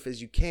safe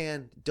as you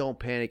can. Don't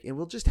panic. And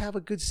we'll just have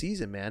a good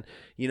season, man.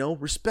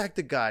 Respect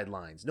the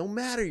guidelines. No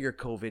matter your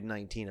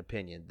COVID-19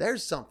 opinion,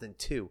 there's something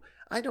too.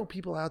 I know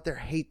people out there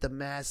hate the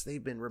mask.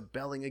 They've been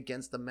rebelling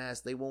against the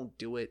mask. They won't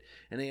do it.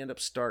 And they end up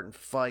starting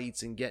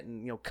fights and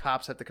getting,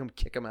 cops have to come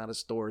kick them out of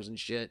stores and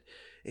shit.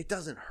 It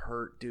doesn't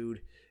hurt,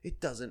 dude. It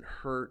doesn't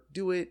hurt.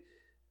 Do it.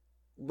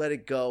 Let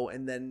it go.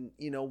 And then,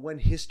 when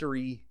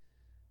history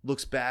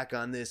looks back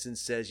on this and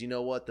says, you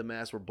know what, the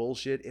masks were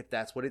bullshit. If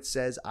that's what it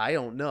says, I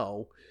don't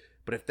know.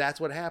 But if that's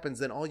what happens,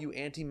 then all you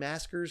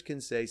anti-maskers can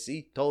say,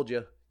 see, told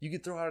you. You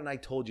can throw out an I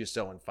told you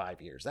so in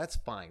 5 years. That's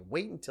fine.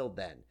 Wait until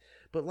then.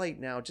 But right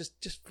now,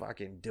 just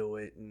fucking do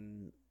it.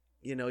 And,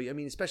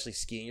 especially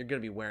skiing, you're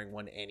going to be wearing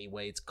one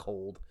anyway. It's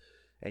cold.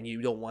 And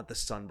you don't want the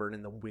sunburn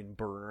and the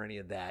windburn or any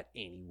of that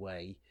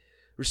anyway.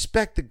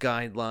 Respect the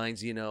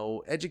guidelines,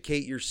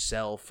 educate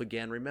yourself.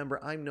 Again,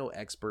 remember, I'm no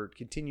expert.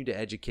 Continue to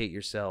educate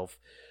yourself.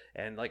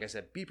 And like I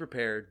said, be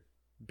prepared,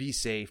 be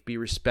safe, be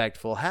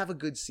respectful, have a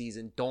good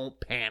season. Don't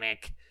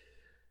panic.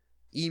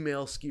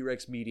 Email Ski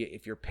Rex Media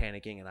if you're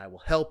panicking, and I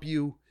will help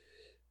you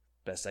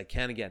best I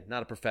can. Again,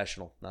 not a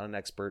professional, not an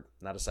expert,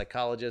 not a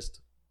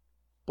psychologist,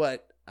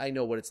 but I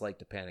know what it's like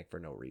to panic for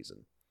no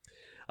reason.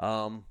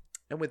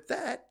 And with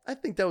that, I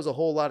think that was a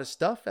whole lot of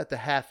stuff at the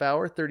half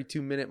hour,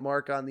 32-minute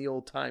mark on the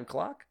old time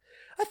clock.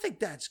 I think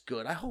that's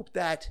good. I hope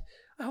it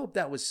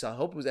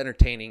was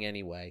entertaining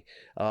anyway.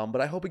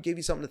 But I hope it gave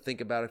you something to think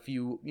about, a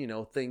few,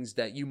 things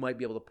that you might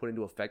be able to put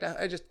into effect.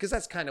 Because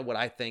that's kind of what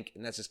I think,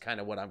 and that's just kind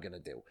of what I'm going to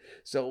do.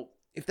 So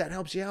if that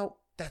helps you out,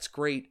 that's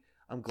great.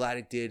 I'm glad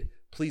it did.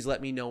 Please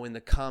let me know in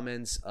the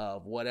comments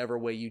of whatever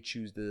way you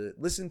choose to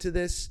listen to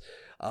this.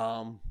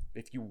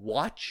 If you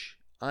watch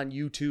on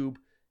YouTube,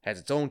 has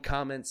its own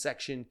comment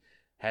section,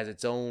 has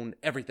its own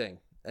everything.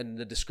 And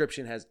the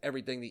description has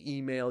everything. The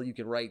email, you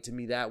can write to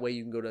me that way.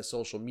 You can go to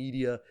social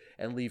media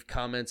and leave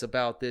comments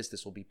about this.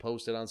 This will be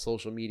posted on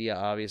social media,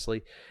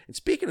 obviously. And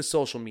speaking of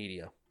social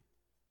media,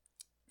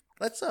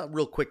 let's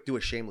real quick do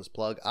a shameless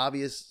plug.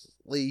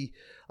 Obviously,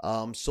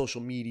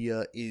 social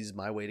media is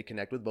my way to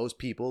connect with most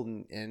people.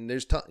 And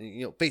there's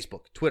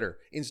Facebook, Twitter,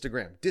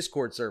 Instagram,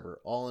 Discord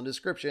server, all in the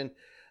description.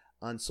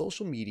 On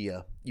social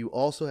media, you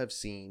also have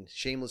seen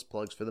shameless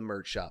plugs for the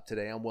merch shop.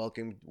 Today, I'm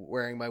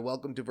wearing my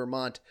Welcome to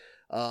Vermont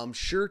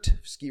shirt,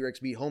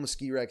 home of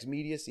Ski Rex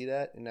Media. See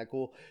that? Isn't that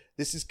cool?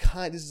 This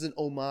is an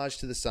homage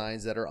to the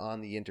signs that are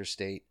on the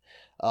interstate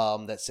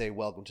that say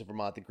Welcome to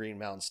Vermont, the Green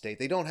Mountain State.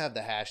 They don't have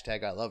the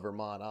hashtag I love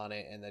Vermont on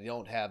it, and they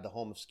don't have the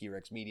home of Ski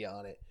Rex Media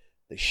on it.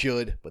 They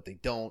should, but they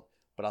don't.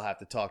 But I'll have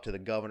to talk to the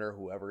governor,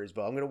 whoever is.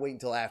 But I'm going to wait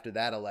until after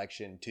that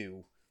election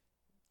to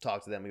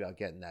talk to them about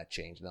getting that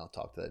changed, and I'll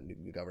talk to the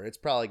new governor. It's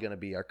probably going to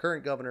be our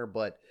current governor,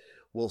 but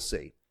we'll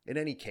see. In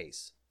any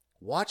case,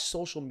 watch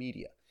social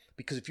media,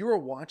 because if you are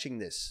watching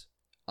this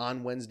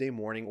on Wednesday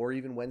morning or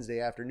even Wednesday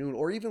afternoon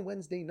or even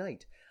Wednesday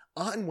night,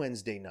 on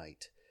Wednesday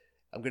night,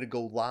 I'm going to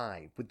go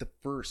live with the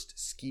first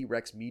Ski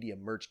Rex Media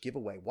merch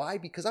giveaway. Why?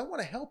 Because I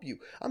want to help you.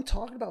 I'm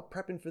talking about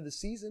prepping for the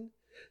season,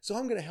 so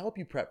I'm going to help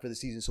you prep for the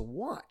season. So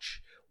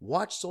watch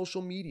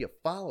social media.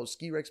 Follow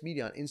Ski Rex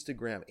Media on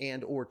Instagram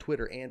and or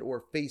Twitter and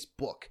or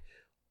Facebook.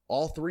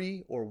 All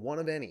three or one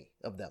of any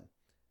of them.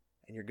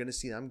 And you're going to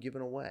see I'm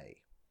giving away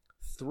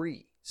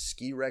 3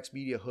 Ski Rex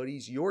Media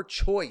hoodies. Your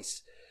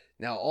choice.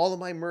 Now, all of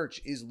my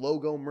merch is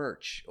logo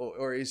merch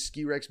or is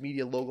Ski Rex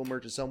Media logo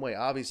merch in some way.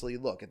 Obviously,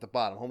 look at the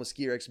bottom. Home of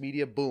Ski Rex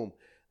Media. Boom.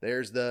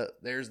 There's the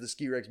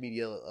Ski Rex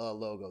Media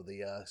logo,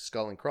 the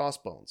skull and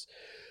crossbones.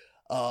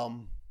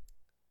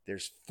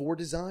 There's 4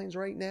 designs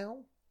right now.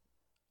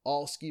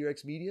 All Ski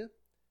Rex Media.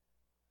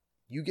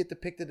 You get to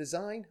pick the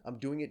design. I'm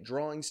doing it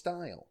drawing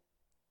style.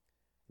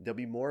 There'll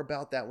be more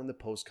about that when the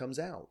post comes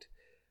out.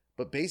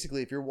 But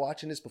basically, if you're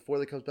watching this before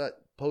the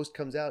post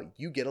comes out,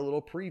 you get a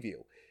little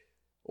preview.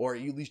 Or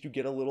at least you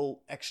get a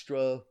little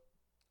extra,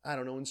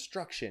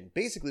 instruction.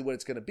 Basically, what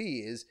it's going to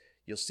be is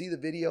you'll see the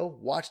video,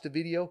 watch the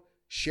video,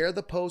 share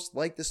the post,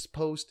 like this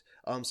post,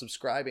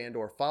 subscribe and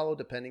or follow,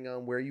 depending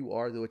on where you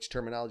are, which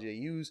terminology I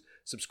use.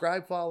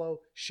 Subscribe, follow,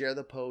 share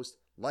the post,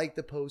 like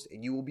the post,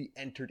 and you will be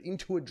entered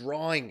into a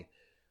drawing.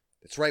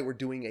 That's right, we're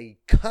doing a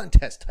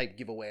contest type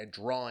giveaway, a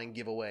drawing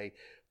giveaway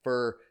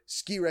for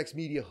Ski Rex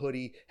Media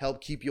hoodie,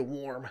 help keep you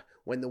warm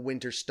when the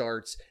winter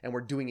starts. And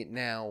we're doing it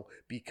now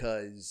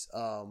because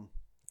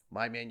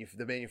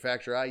the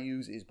manufacturer I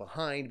use is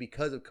behind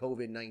because of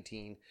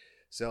COVID-19.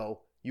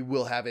 So you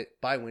will have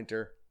it by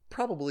winter,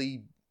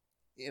 probably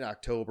in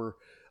October,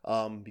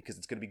 because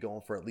it's going to be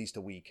going for at least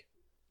a week.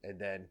 and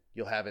then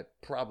you'll have it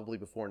probably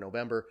before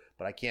November,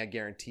 but I can't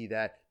guarantee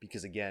that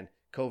because, again,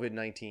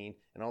 COVID-19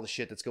 and all the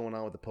shit that's going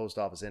on with the post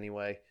office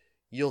anyway.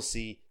 You'll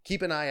see.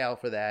 Keep an eye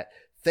out for that.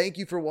 Thank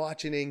you for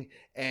watching,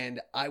 and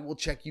I will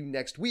check you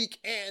next week.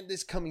 And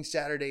this coming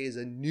Saturday is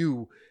a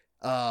new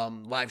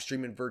live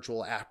streaming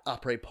virtual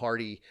après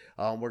party.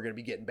 We're going to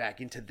be getting back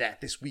into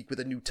that this week with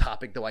a new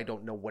topic, though I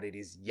don't know what it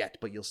is yet,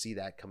 but you'll see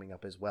that coming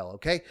up as well.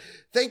 Okay.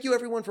 Thank you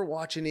everyone for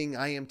watching.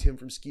 I am Tim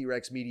from Ski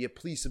Rex Media.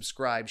 Please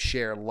subscribe,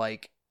 share,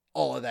 like,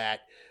 all of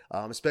that.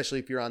 Especially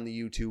if you're on the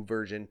YouTube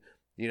version,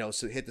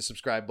 so hit the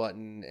subscribe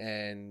button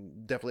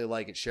and definitely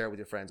like it, share it with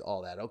your friends,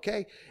 all that.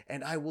 Okay.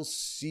 And I will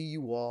see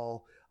you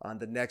all on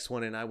the next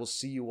one, and I will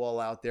see you all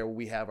out there.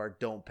 We have our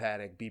Don't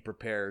Panic, Be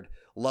Prepared,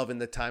 loving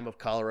the time of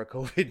cholera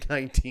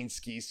COVID-19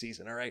 ski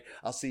season. All right,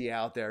 I'll see you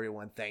out there,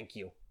 everyone. Thank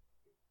you.